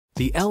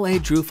The L.A.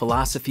 Drew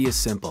philosophy is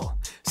simple.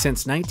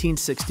 Since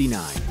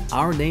 1969,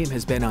 our name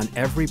has been on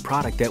every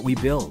product that we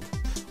build.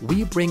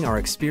 We bring our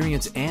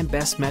experience and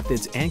best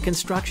methods and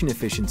construction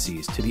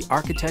efficiencies to the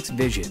architect's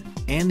vision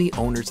and the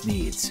owner's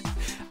needs.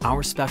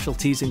 Our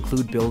specialties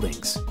include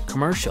buildings,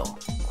 commercial,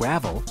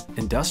 gravel,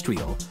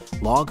 industrial,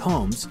 log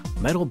homes,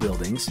 metal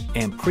buildings,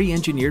 and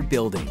pre-engineered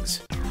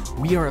buildings.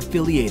 We are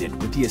affiliated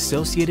with the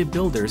Associated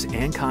Builders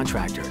and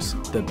Contractors,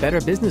 the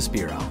Better Business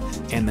Bureau,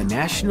 and the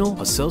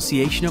National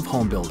Association of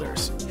Home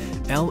Builders.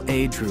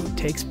 L.A. Drew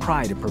takes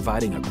pride in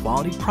providing a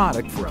quality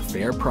product for a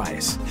fair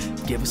price.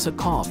 Give us a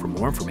call for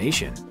more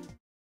information.